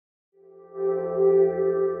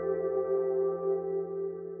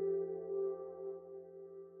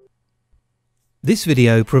This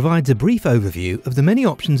video provides a brief overview of the many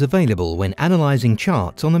options available when analysing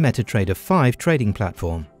charts on the MetaTrader 5 trading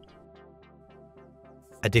platform.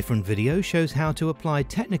 A different video shows how to apply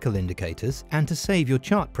technical indicators and to save your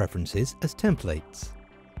chart preferences as templates.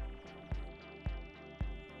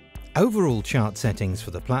 Overall chart settings for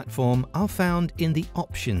the platform are found in the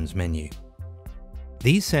Options menu.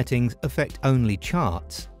 These settings affect only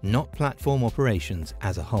charts, not platform operations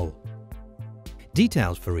as a whole.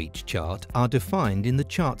 Details for each chart are defined in the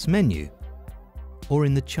Charts menu or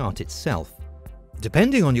in the chart itself.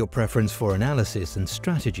 Depending on your preference for analysis and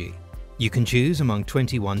strategy, you can choose among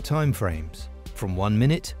 21 timeframes, from 1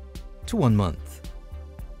 minute to 1 month.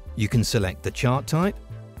 You can select the chart type,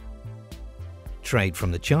 trade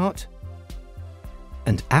from the chart,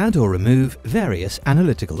 and add or remove various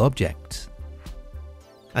analytical objects.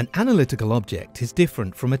 An analytical object is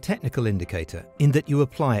different from a technical indicator in that you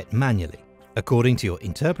apply it manually, according to your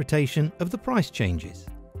interpretation of the price changes.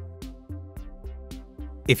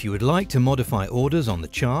 If you would like to modify orders on the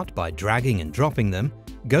chart by dragging and dropping them,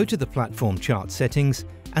 go to the platform chart settings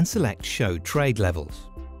and select Show Trade Levels.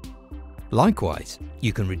 Likewise,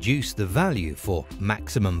 you can reduce the value for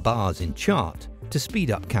maximum bars in chart to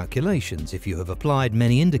speed up calculations if you have applied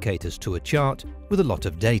many indicators to a chart with a lot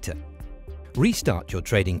of data. Restart your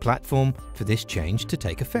trading platform for this change to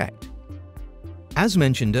take effect. As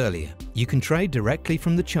mentioned earlier, you can trade directly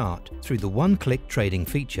from the chart through the one-click trading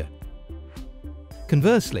feature.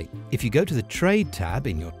 Conversely, if you go to the Trade tab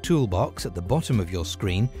in your toolbox at the bottom of your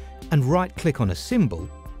screen and right-click on a symbol,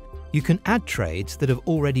 you can add trades that have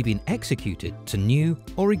already been executed to new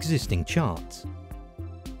or existing charts.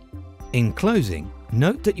 In closing,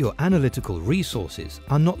 note that your analytical resources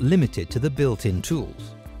are not limited to the built-in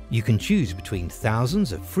tools. You can choose between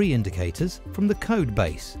thousands of free indicators from the code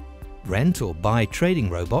base, rent or buy trading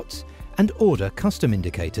robots, and order custom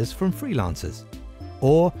indicators from freelancers.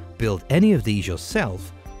 Or build any of these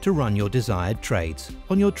yourself to run your desired trades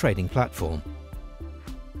on your trading platform.